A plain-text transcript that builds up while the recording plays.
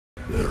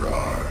There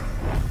are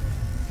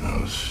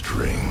no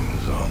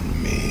strings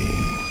on me.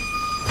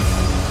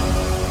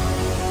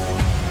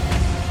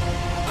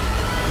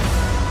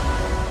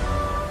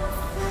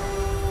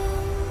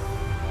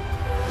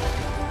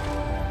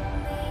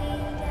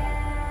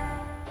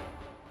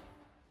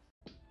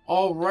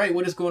 Alright,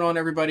 what is going on,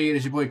 everybody? It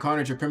is your boy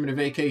Carnage, your Primitive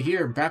AK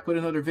here, back with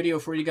another video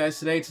for you guys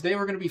today. Today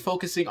we're going to be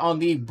focusing on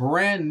the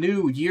brand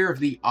new Year of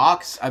the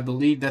Ox. I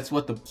believe that's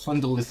what the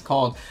bundle is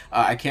called.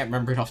 I can't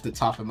remember it off the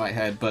top of my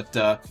head, but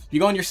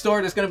you go in your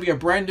store, there's going to be a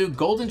brand new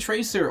golden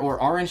tracer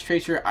or orange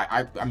tracer.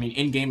 I mean,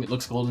 in-game it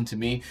looks golden to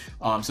me.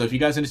 So if you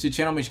guys are new to the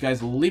channel, make sure you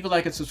guys leave a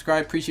like and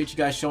subscribe. Appreciate you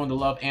guys showing the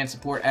love and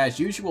support as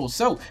usual.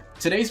 So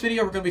today's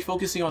video, we're going to be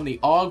focusing on the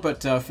AUG,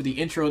 but for the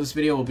intro of this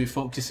video, we'll be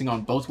focusing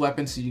on both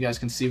weapons so you guys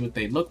can see what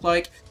they look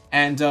like.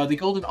 And the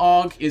golden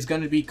AUG is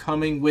going to be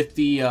coming with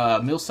the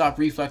millstop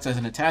reflex as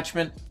an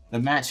attachment, the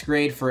match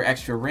grade for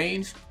extra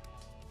range,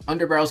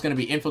 underbarrel is going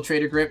to be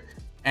infiltrator grip,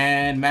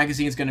 and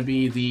magazine is going to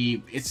be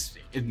the it's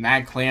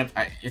mag clamp.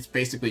 It's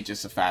basically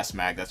just a fast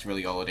mag. That's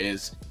really all it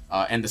is.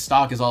 And the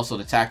stock is also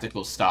the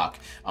tactical stock.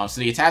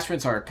 So the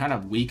attachments are kind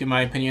of weak in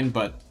my opinion,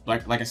 but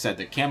like I said,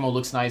 the camo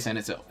looks nice and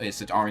it's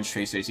an orange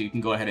tracer, so you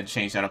can go ahead and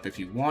change that up if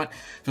you want.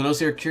 For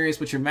those who are curious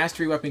what your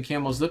mastery weapon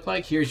camos look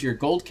like, here's your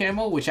gold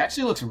camo, which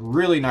actually looks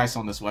really nice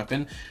on this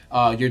weapon.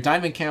 Your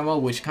diamond camo,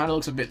 which kind of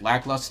looks a bit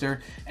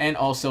lackluster, and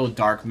also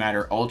dark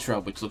matter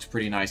ultra, which looks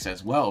pretty nice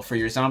as well. For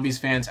your zombies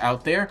fans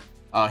out there,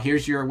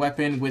 here's your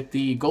weapon with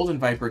the golden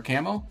viper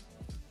camo,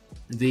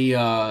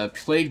 the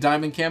plague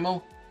diamond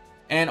camo,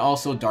 and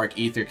also dark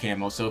ether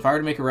camo. So if I were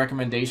to make a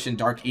recommendation,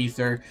 dark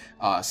ether,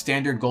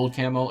 standard gold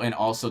camo, and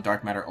also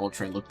dark matter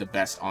ultra look the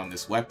best on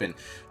this weapon.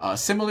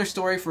 Similar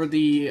story for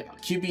the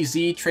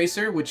QBZ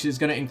tracer, which is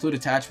going to include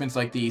attachments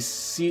like the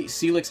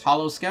Celix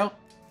Hollow Scout.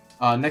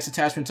 Next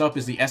attachment up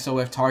is the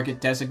SOF target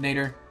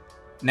designator.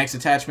 Next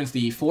attachment's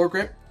the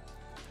foregrip.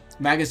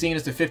 Magazine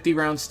is the 50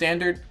 round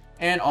standard.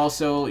 And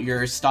also,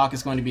 your stock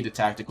is going to be the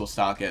tactical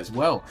stock as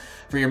well.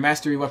 For your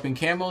mastery weapon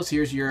camos,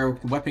 here's your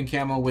weapon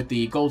camo with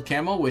the gold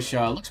camo, which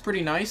looks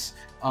pretty nice.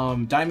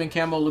 Diamond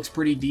camo looks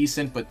pretty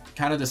decent, but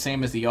kind of the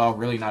same as the AUG.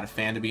 Really not a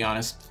fan, to be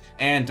honest.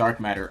 And dark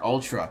matter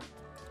ultra.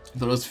 For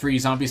those free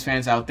zombies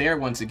fans out there,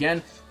 once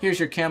again, here's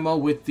your camo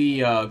with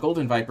the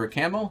golden viper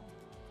camo,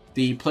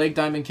 the plague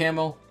diamond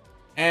camo,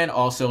 and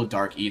also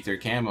dark ether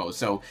camo.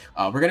 So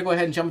we're gonna go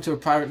ahead and jump into a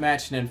private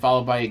match and then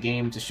followed by a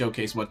game to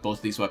showcase what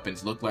both these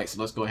weapons look like. So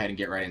let's go ahead and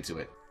get right into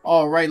it.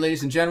 Alright,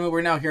 ladies and gentlemen,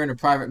 we're now here in a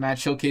private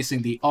match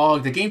showcasing the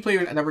AUG. The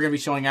gameplay that we're going to be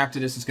showing after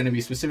this is going to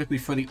be specifically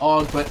for the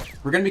AUG, but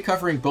we're going to be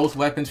covering both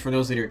weapons for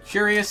those that are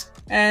curious.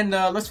 And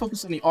let's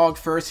focus on the AUG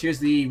first. Here's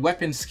the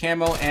weapons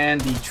camo and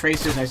the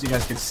tracers, as you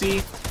guys can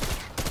see.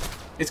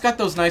 It's got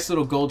those nice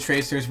little gold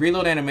tracers.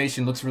 Reload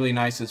animation looks really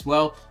nice as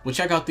well. We'll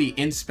check out the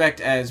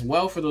inspect as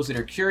well for those that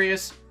are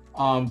curious.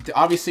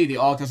 Obviously, the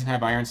AUG doesn't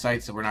have iron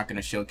sights, so we're not going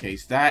to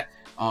showcase that.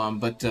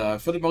 But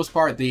for the most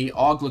part, the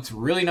AUG looks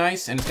really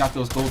nice, and it's got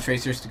those gold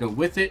tracers to go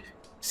with it.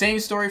 Same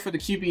story for the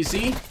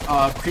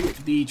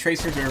QBZ. The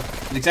tracers are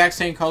the exact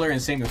same color and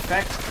same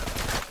effect.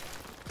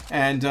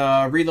 And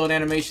reload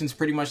animation is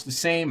pretty much the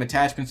same.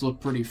 Attachments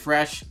look pretty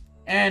fresh.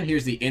 And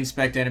here's the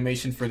inspect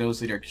animation for those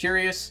that are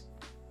curious.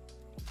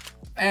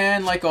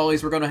 And like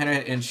always, we're going to head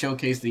ahead and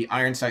showcase the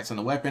iron sights on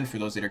the weapon for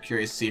those that are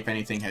curious to see if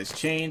anything has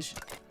changed.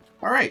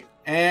 Alright,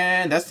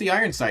 and that's the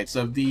iron sights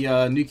of the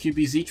new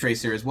QBZ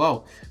tracer as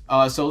well.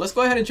 So let's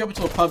go ahead and jump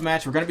into a pub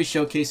match. We're going to be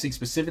showcasing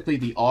specifically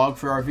the AUG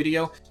for our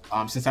video,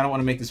 since I don't want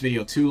to make this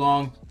video too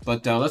long.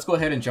 But let's go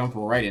ahead and jump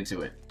right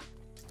into it.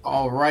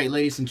 Alright,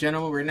 ladies and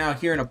gentlemen, we're now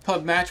here in a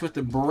pub match with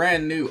the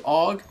brand new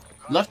AUG.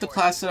 Left the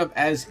class setup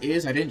as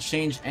is. I didn't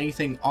change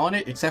anything on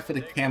it, except for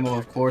the camo,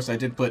 of course. I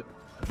did put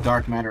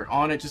dark matter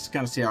on it just to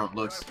kind of see how it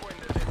looks.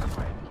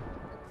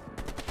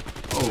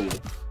 Oh.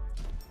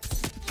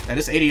 Now,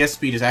 this ADS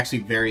speed is actually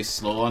very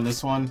slow on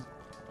this one.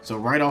 So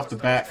right off the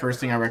bat,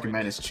 first thing I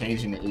recommend is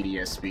changing the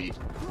ADS speed,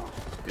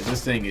 because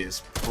this thing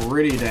is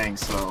pretty dang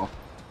slow.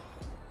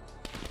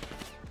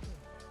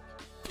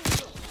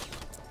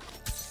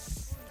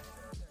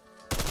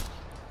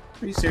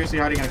 Are you seriously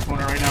hiding in a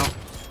corner right now?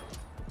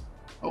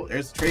 Oh,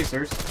 there's the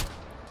tracers.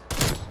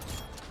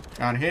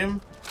 Got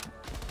him.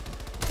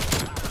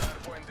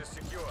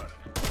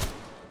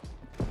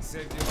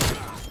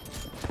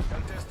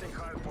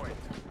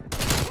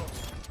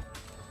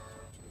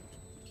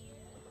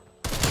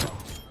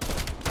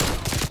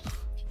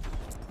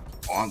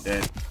 Oh, I'm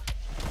dead.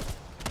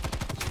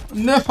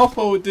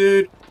 No,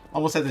 dude.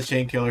 Almost had the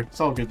chain killer. It's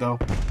all good though.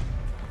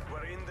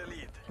 We're in the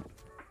lead.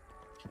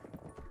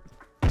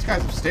 This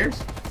guy's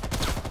upstairs.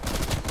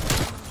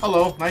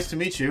 Hello, nice to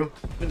meet you.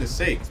 Goodness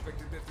sake.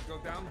 Expected that to go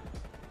down.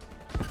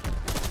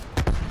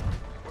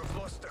 We've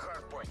lost the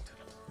hard point.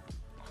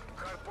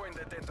 Hard point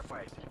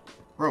identified.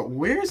 Bro,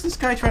 where is this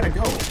guy trying to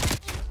go?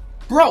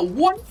 Bro,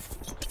 what?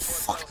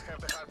 Fuck.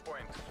 Have the hard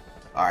point.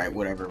 Alright,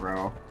 whatever,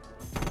 bro.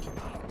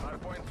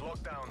 Hard point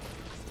locked down.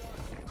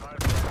 Hard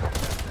point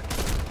contested.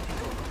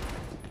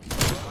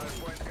 Hard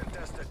point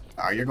contested.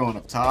 Alright, you're going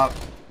up top.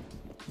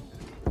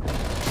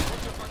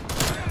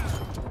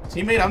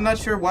 Teammate, I'm not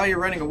sure why you're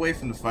running away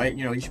from the fight.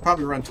 You know, you should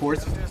probably run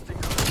towards,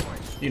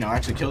 you know,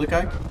 actually kill the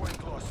guy.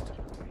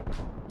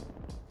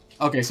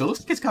 Okay, so it looks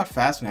like it's got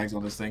fast mags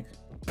on this thing.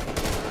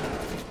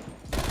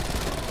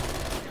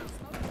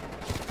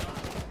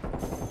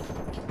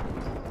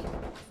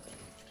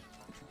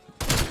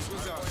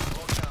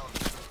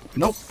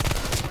 Nope.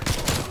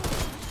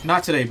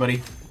 Not today,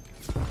 buddy.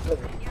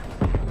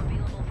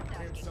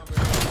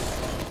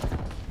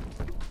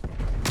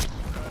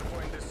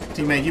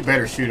 Teammate, you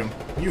better shoot him.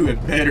 You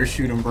had better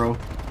shoot him, bro.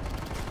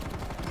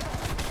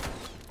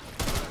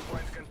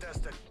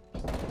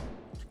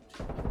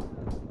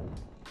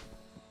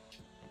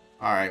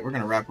 Alright, we're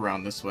gonna wrap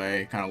around this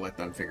way, kind of let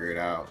them figure it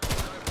out.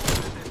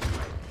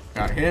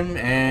 Got him,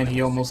 and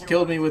he almost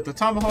killed me with the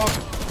tomahawk.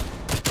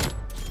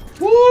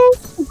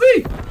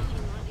 Woo-wee!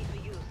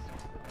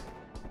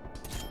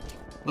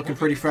 Looking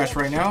pretty fresh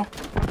right now.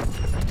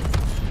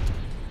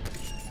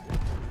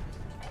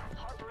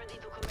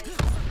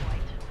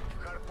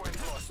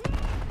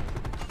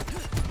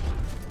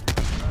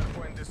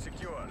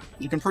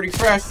 Looking pretty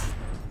fresh.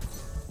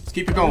 Let's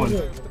keep it going.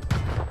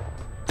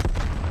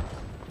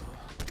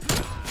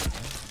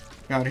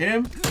 Got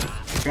him.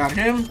 Got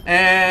him.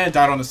 And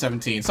died on the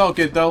 17. It's all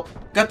good, though.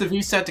 Got the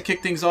V set to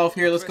kick things off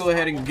here. Let's go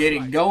ahead and get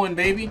it going,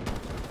 baby.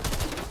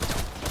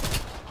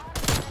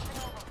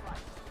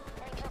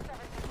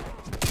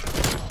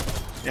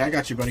 Yeah, I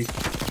got you, buddy.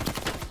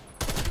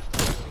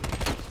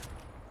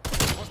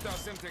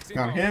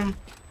 Got him.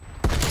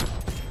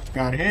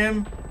 Got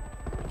him.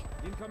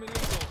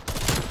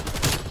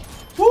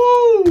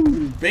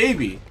 Woo!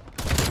 Baby.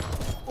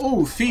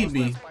 Ooh, feed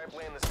me.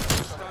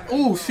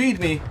 Ooh, feed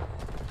me.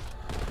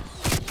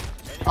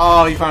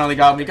 Oh, he finally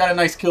got me. Got a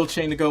nice kill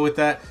chain to go with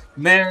that.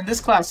 Man, this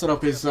class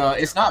setup is,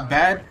 it's not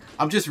bad.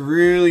 I'm just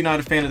really not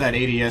a fan of that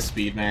ADS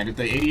speed, man.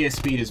 The ADS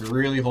speed is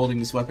really holding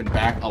this weapon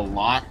back a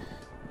lot.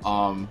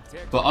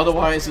 But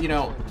otherwise, you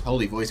know,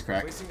 holy voice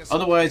crack.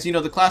 Otherwise, you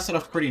know, the class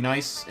setup's pretty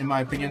nice, in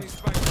my opinion.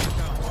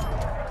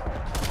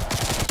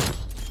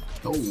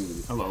 Oh,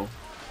 hello.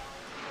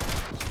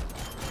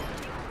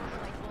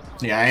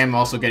 Yeah, I am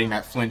also getting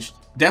that flinch.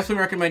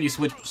 Definitely recommend you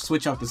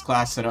switch up this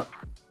class setup.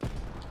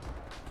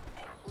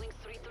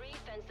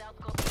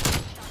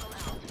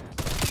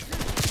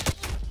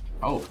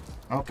 Oh,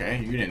 okay.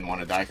 You didn't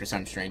want to die for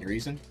some strange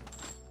reason.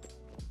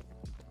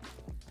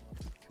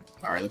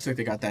 Alright, looks like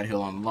they got that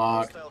hill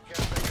unlocked.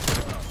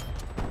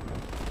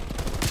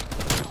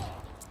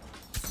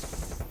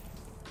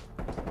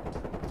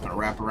 Gonna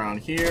wrap around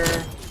here.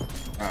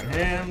 Got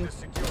him.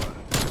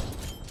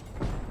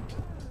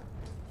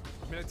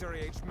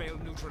 Military age male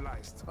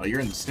neutralized. Oh,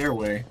 you're in the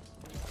stairway.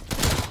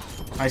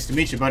 Nice to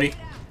meet you, buddy.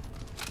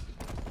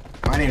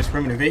 My name is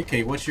Primitive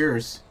AK. What's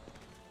yours?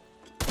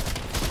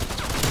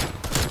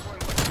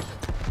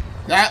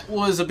 That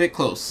was a bit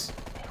close.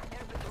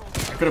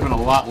 It could have been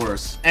a lot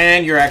worse.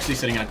 And you're actually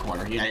sitting in a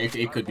corner. Yeah,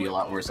 it could be a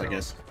lot worse, I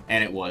guess.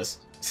 And it was.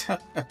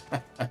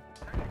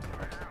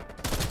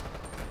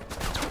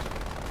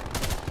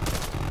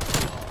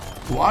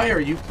 Why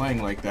are you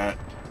playing like that?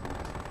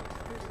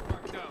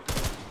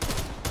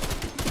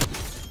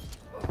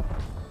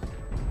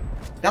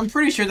 I'm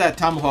pretty sure that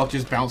tomahawk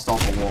just bounced off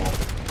the wall.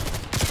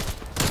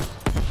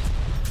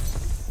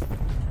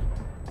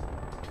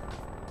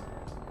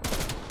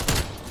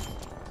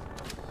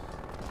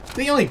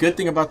 The only good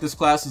thing about this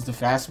class is the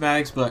fast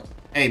mags, but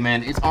hey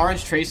man, it's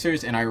orange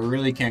tracers and I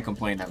really can't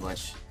complain that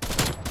much.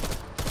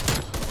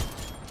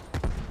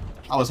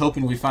 I was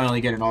hoping we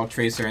finally get an AUG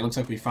tracer and it looks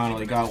like we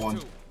finally got one.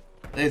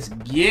 Let's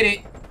get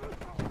it!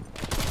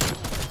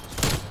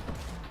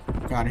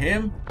 Got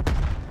him.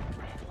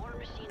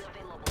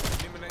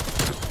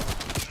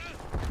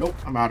 Nope,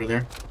 I'm out of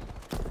there.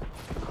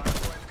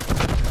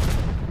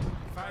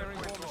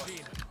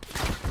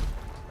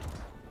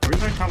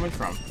 Where's that coming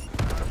from?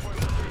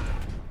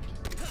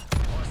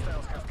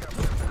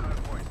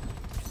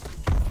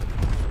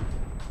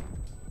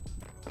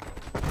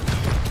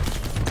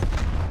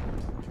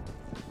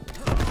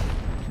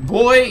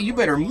 Boy, you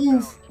better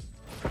move.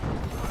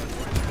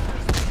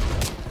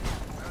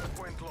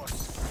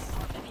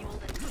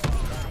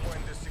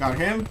 Got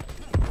him.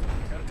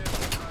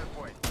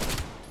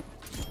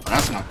 Oh,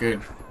 that's not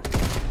good.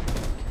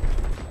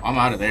 I'm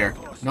out of there.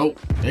 Nope,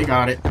 they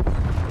got it.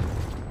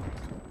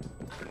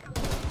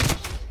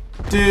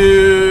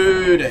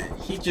 Dude,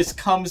 he just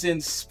comes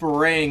in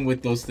spraying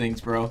with those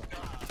things, bro.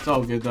 It's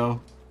all good,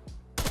 though.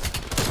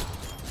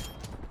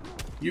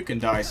 You can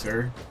die,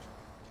 sir.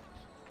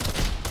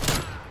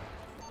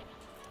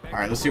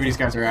 Alright, let's see where these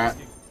guys are at.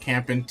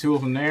 Camping. Two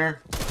of them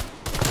there.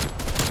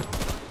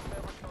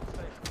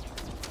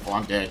 Oh,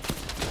 I'm dead.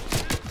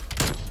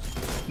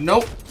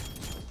 Nope.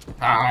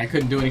 Ah, I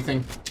couldn't do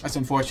anything. That's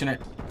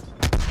unfortunate.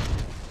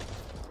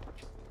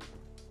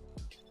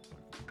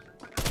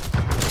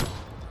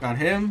 Got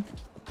him.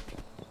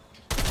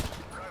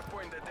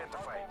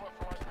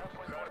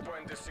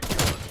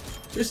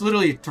 There's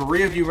literally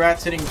 3 of you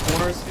rats hitting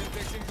corners.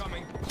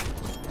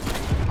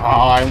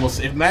 Oh, I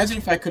almost... Imagine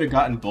if I could have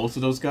gotten both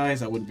of those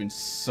guys. That would have been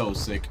so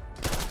sick.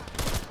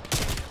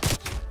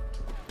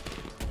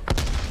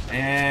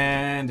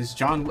 And is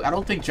John... I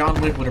don't think John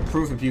Wick would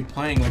approve of you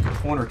playing like a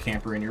corner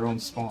camper in your own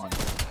spawn.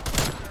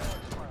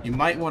 You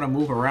might want to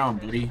move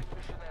around, buddy.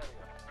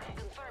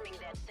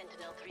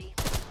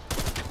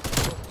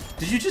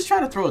 Did you just try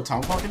to throw a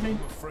tomahawk at me?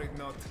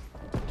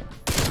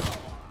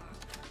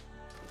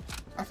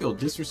 I feel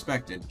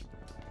disrespected.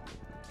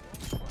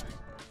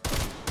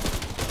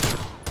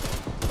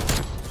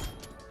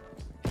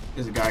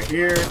 There's a guy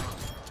here.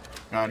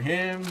 Got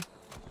him.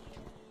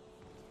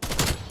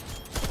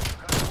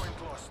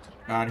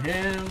 Got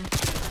him.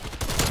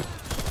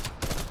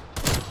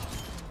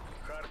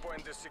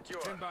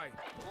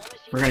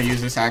 We're gonna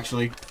use this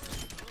actually.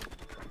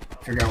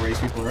 Figure out where these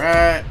people are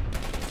at.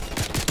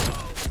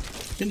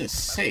 Goodness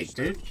sake,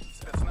 dude.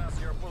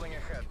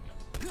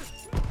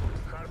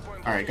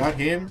 Alright, got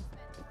him.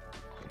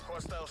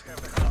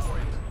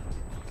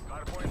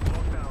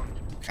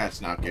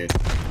 That's not good.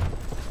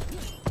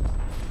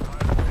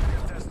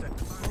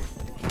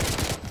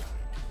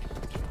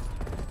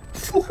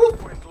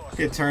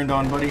 Get turned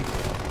on, buddy.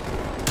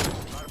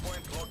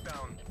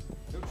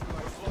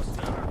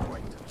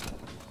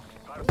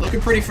 Looking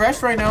pretty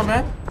fresh right now,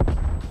 man.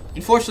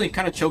 Unfortunately,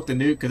 kind of choked the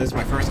nuke because it's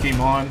my first game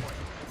on.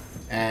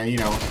 And, you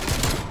know,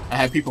 I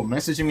had people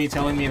messaging me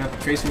telling me that the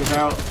Tracer was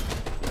out.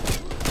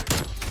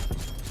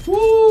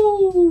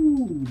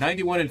 Woo!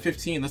 91 and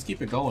 15. Let's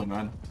keep it going,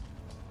 man.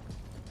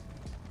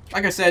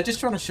 Like I said, just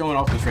trying to show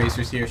off the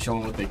Tracers here,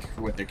 showing what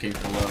they're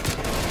capable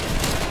of.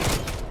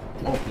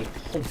 Oh, the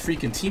whole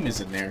freaking team is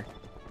in there.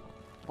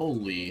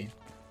 Holy.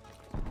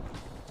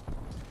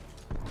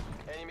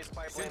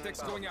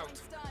 Going out.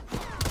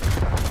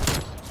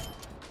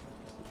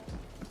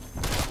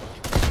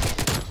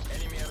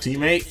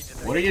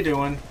 Teammate, what are you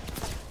doing?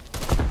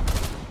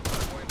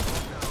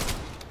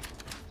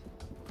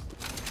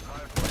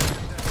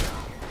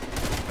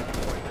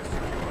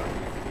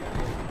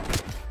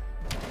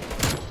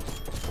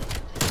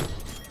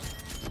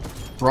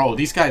 Bro,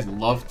 these guys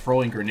love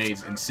throwing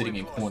grenades and sitting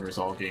in corners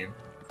all game.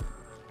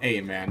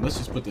 Hey man, let's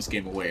just put this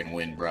game away and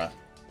win, bruh.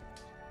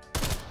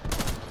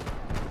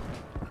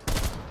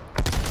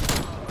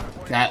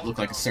 That looked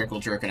like a circle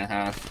jerk and a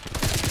half.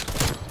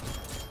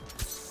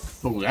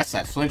 Ooh, that's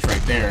that flinch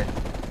right there.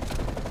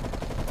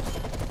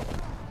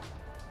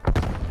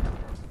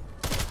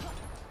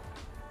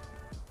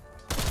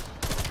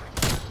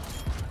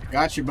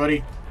 Got you,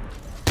 buddy.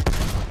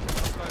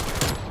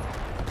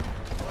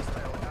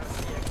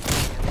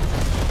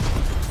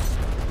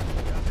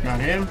 Got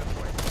him.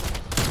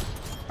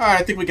 Alright,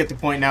 I think we get the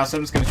point now, so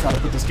I'm just going to try to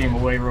put this game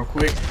away real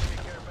quick.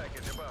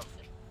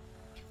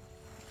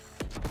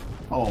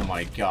 Oh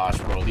my gosh,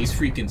 bro. These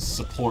freaking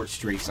support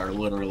streaks are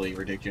literally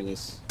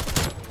ridiculous.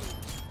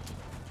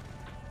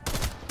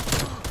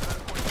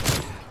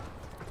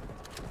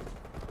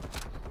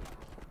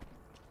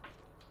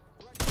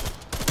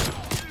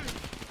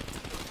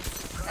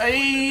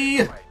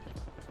 Hey!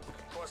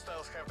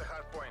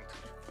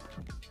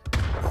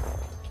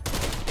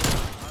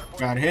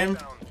 Got him.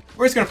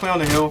 We're just gonna play on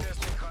the hill.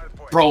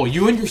 Bro,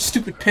 you and your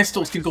stupid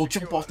pistols can go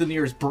jump off the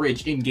nearest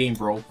bridge in-game,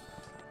 bro.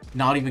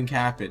 Not even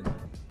capping.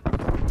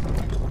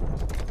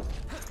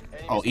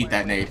 Oh, eat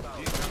that nade.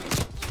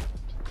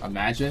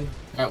 Imagine.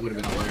 That would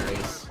have been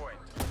hilarious.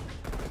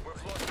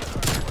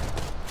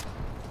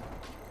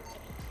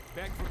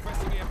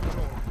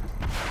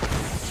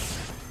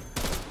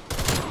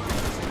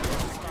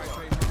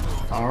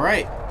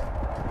 Alright.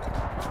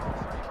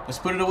 Let's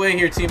put it away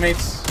here,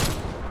 teammates.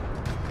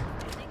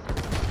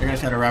 They're gonna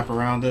try to wrap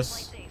around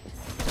us.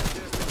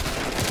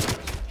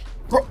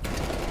 Bro!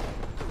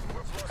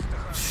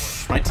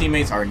 My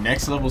teammates are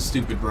next level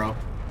stupid, bro.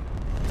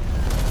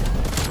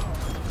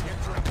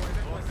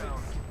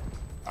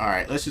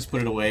 Alright, let's just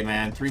put it away,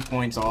 man. 3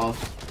 points off.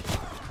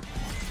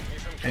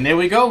 And there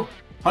we go.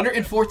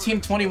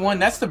 114.21.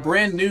 That's the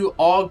brand new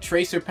AUG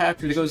Tracer pack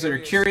for those that are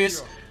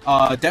curious.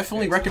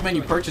 Definitely recommend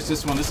you purchase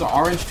this one. This is an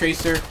orange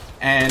Tracer.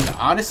 And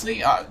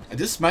honestly,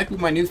 this might be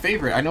my new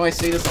favorite. I know I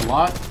say this a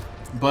lot,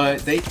 but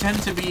they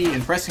tend to be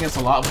impressing us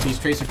a lot with these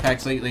Tracer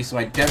packs lately. So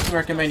I definitely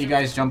recommend you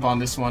guys jump on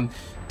this one.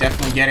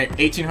 Definitely get it.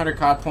 1,800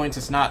 COD points.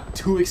 It's not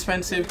too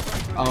expensive,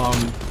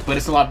 but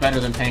it's a lot better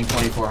than paying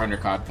 2,400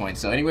 COD points.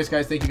 So anyways,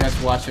 guys, thank you guys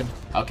for watching.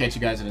 I'll catch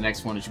you guys in the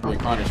next one. It's your boy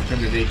Connor,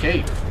 Primitive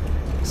AK,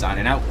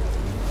 signing out.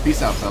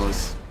 Peace out,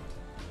 fellas.